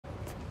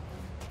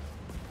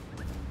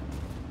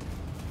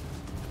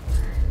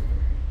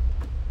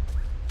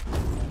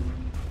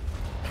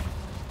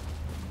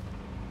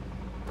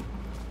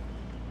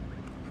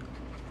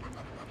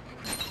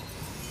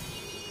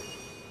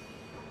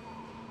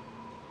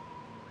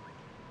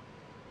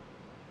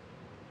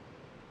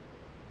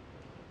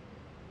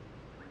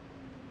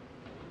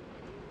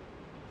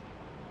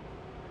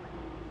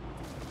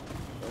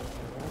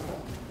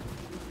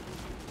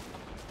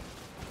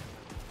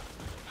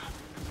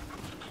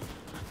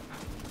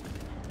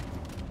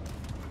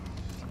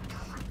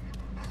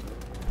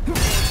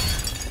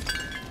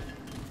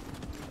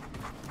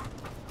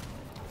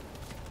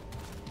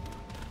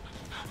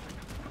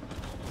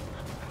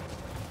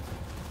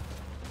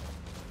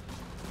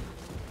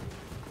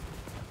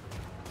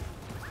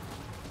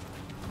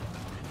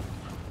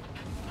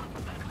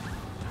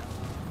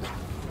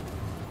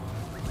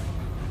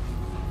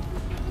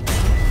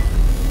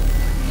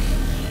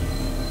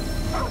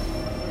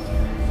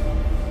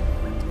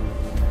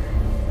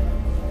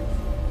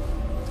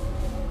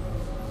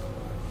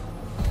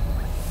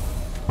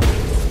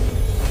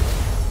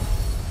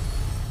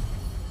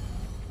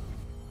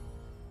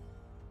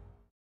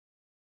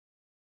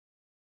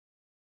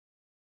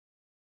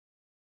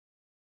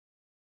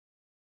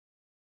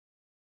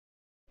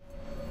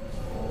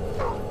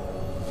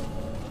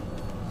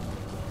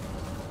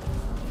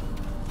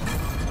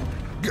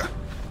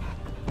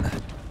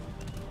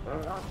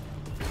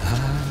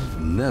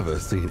never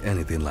seen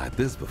anything like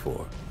this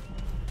before.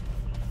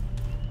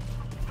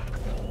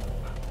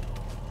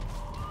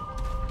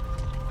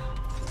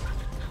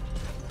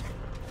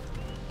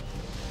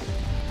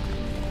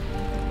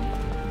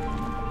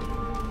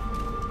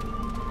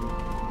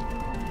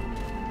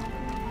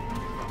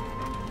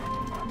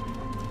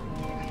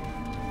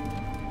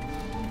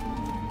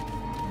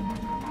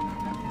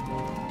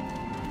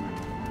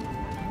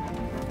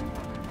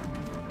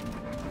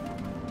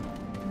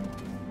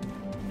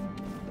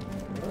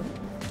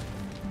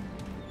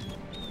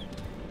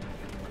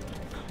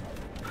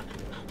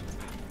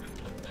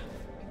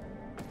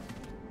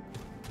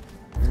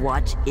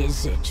 What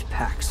is it,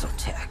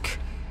 Paxotech?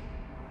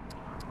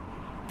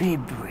 Be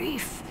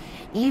brief.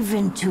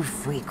 Even too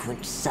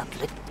frequent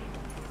supplicants.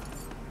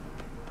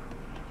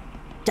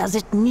 Does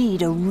it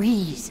need a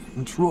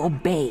reason to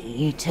obey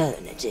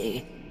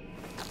eternity?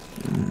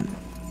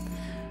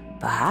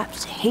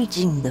 Perhaps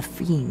hating the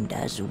fiend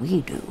as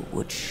we do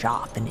would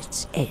sharpen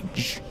its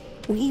edge.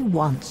 We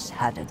once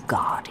had a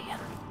guardian,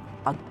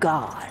 a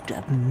god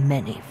of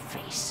many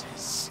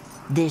faces.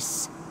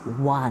 This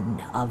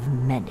one of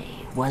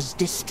many was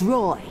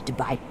destroyed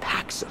by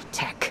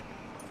Paxotech.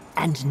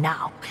 And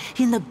now,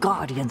 in the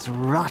Guardian's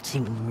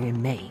rotting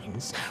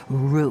remains,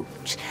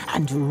 root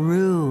and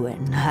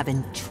ruin have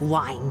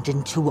entwined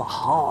into a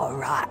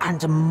horror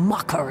and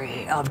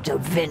mockery of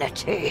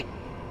divinity.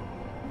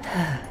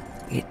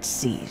 It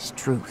sees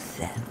truth,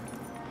 then.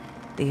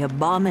 The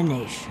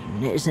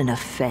abomination is an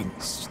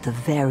offense to the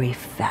very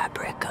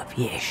fabric of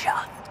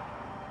Yesha.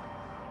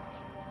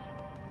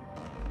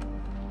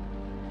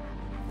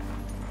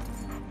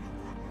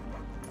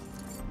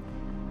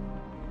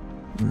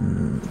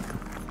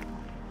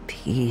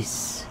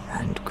 Peace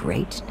and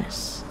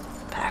greatness,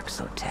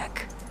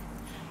 Paxotech.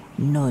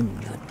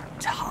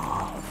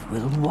 Tav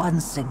will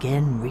once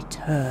again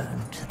return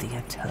to the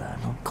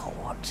Eternal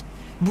Court,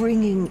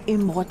 bringing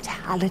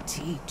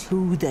immortality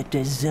to the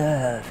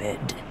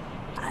deserved.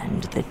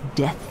 And the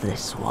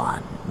Deathless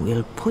One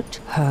will put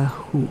her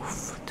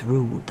hoof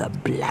through the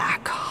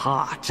black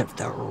heart of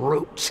the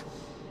root.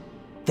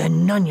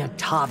 The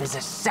Tav is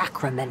a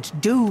sacrament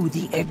due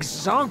the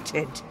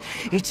exalted.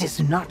 It is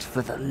not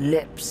for the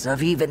lips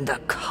of even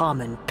the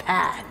common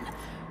Pan,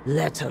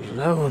 let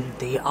alone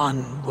the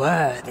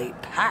unworthy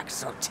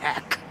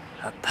Paxotech.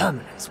 Her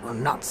permanence will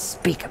not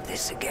speak of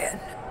this again.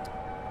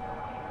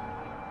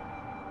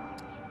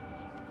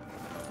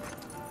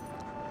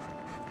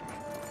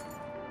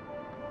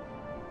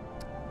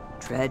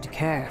 Tread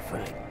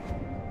carefully.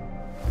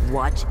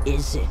 What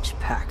is it,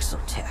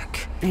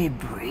 Paxotech? Be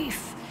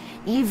brief.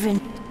 Even...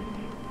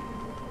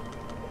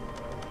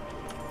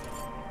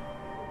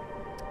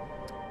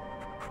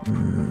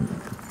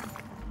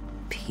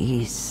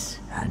 Peace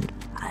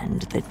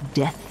and the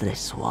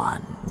Deathless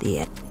One,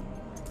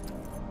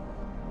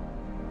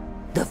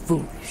 the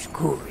foolish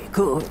Kuri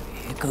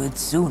could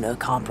sooner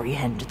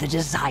comprehend the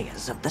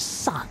desires of the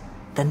sun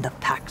than the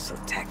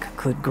Paxotech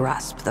could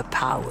grasp the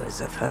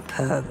powers of her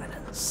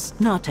permanence.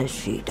 Not as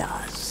she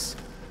does.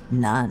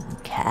 None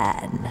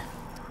can.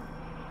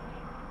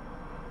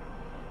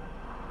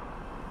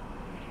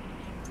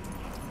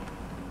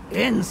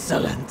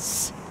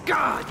 Insolence!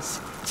 Gods!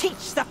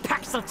 Teach the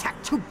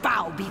Paxotech to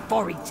bow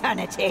before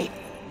eternity!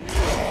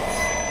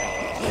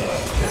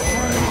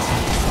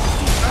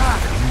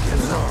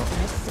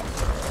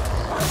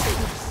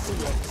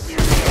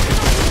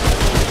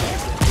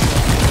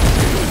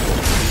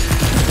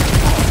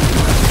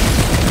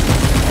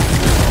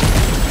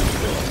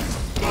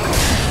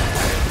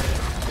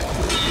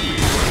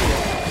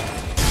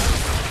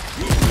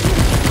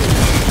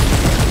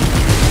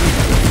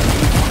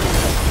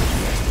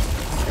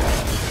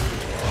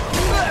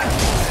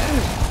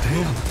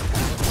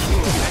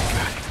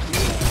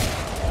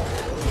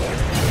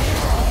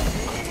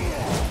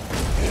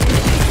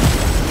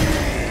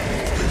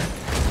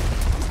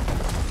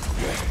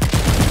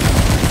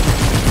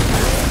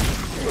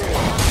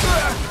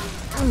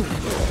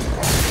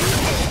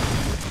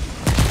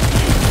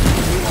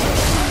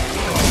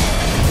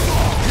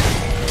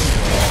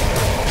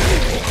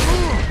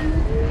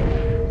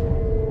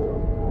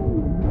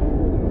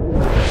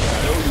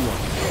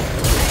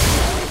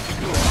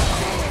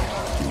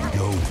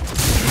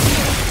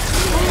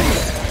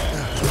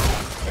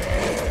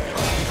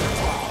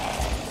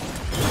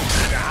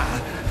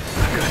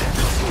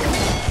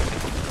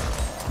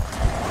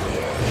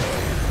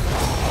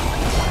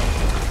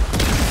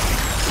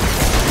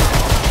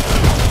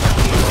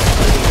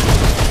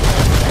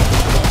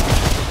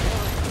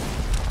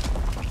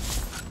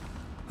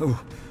 Oh,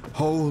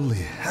 holy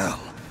hell.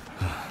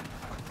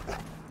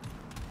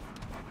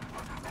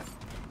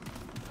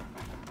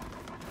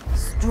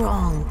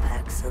 Strong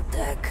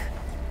Paxotech.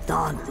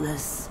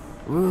 Dauntless,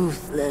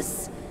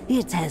 ruthless.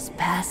 It has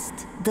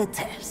passed the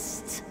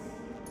test.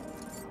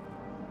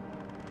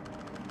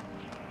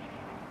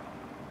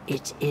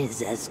 It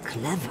is as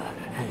clever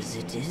as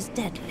it is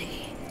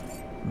deadly.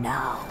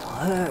 Now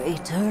her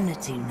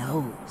eternity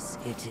knows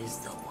it is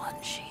the one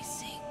she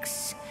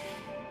seeks.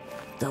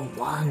 The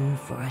one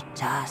for a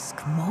task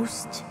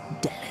most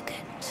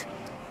delicate.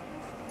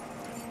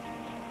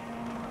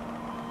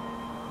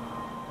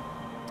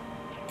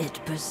 It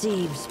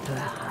perceives,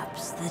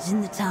 perhaps, that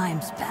in the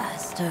times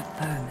past her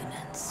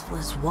permanence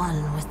was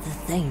one with the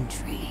Thane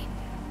Tree,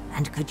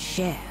 and could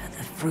share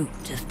the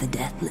fruit of the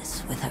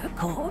Deathless with her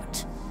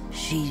court.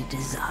 She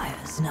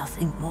desires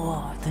nothing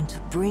more than to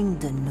bring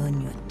the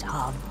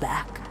Nunyutav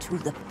back to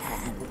the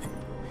Pan,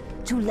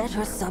 to let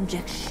her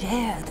subjects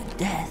share the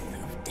death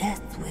of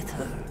death with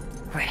her.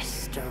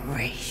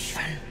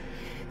 Restoration.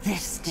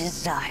 This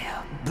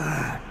desire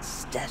burns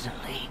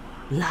steadily,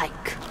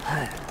 like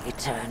her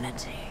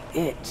eternity.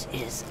 It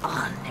is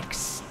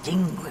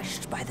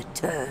unextinguished by the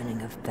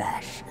turning of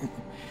passion,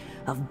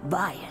 of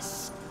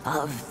bias,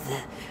 of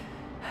the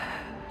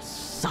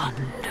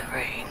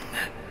sundering.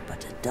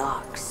 But a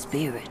dark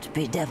spirit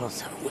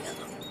bedevils her will.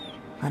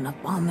 An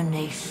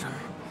abomination,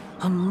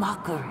 a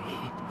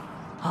mockery,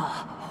 a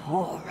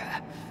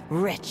horror,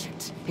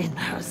 wretched in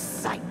her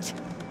sight.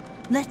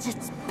 Let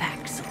its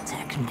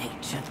Paxotech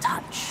nature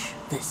touch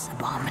this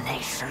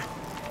abomination.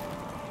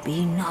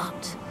 Be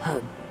not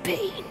her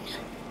bane,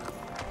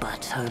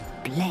 but her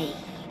blade.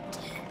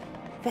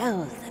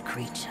 Fell the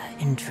creature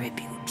in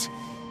tribute,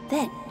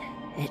 then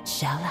it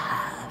shall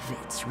have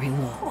its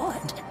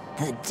reward,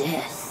 the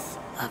death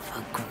of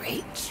a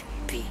great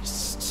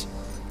beast.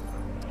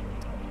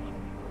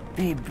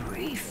 Be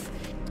brief.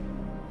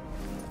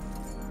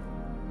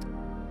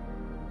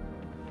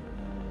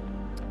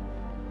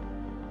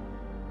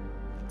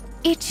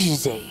 It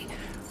is a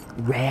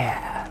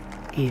rare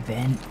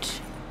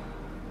event.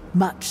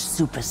 Much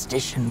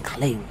superstition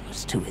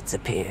clings to its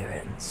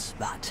appearance,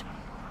 but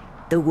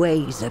the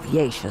ways of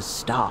Yesha's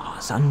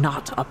stars are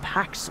not a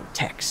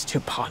Paxotech's to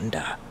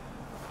ponder.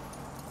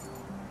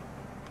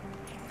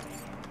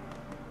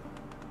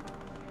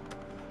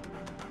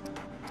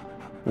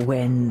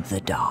 When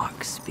the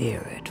dark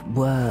spirit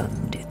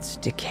wormed its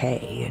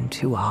decay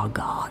into our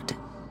god,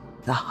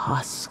 the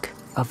husk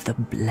of the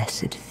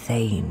blessed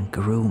Thane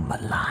grew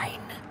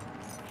malign.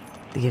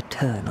 The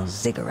eternal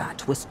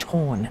ziggurat was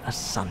torn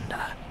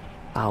asunder.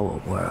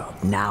 Our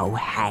world now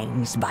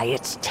hangs by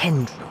its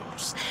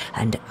tendrils,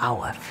 and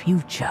our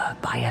future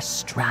by a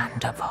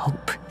strand of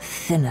hope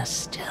thinner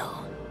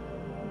still.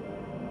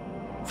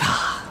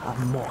 Ah,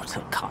 a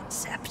mortal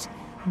concept.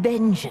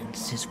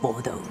 Vengeance is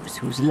for those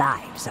whose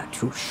lives are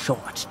too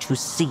short to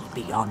see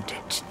beyond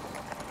it.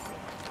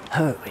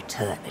 Her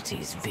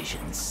eternity's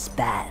vision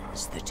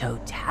spans the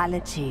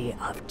totality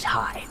of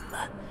time.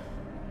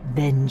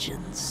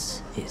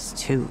 Vengeance is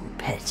too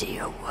petty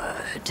a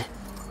word.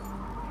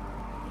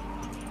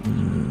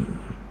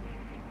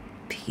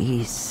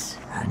 Peace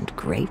and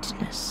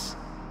greatness,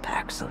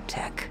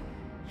 Paxotech.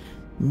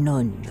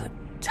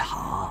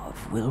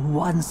 Nunyutav will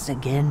once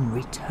again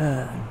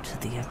return to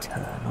the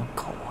Eternal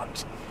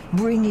Court,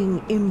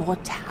 bringing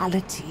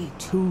immortality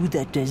to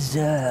the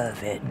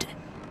deserved.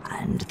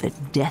 And the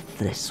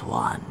Deathless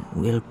One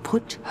will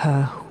put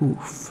her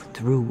hoof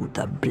through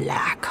the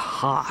black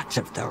heart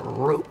of the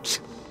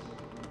root.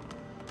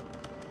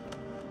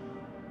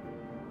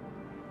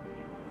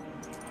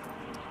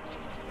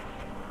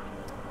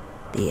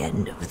 The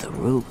end of the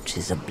root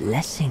is a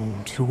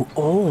blessing to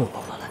all.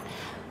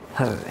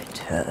 Her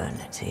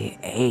eternity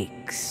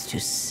aches to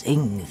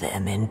sing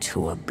them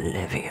into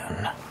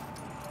oblivion.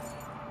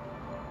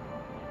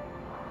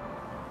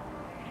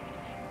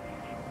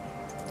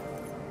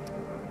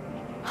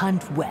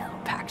 Hunt well,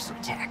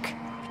 Paxotech,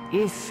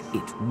 if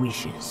it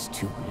wishes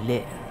to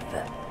live.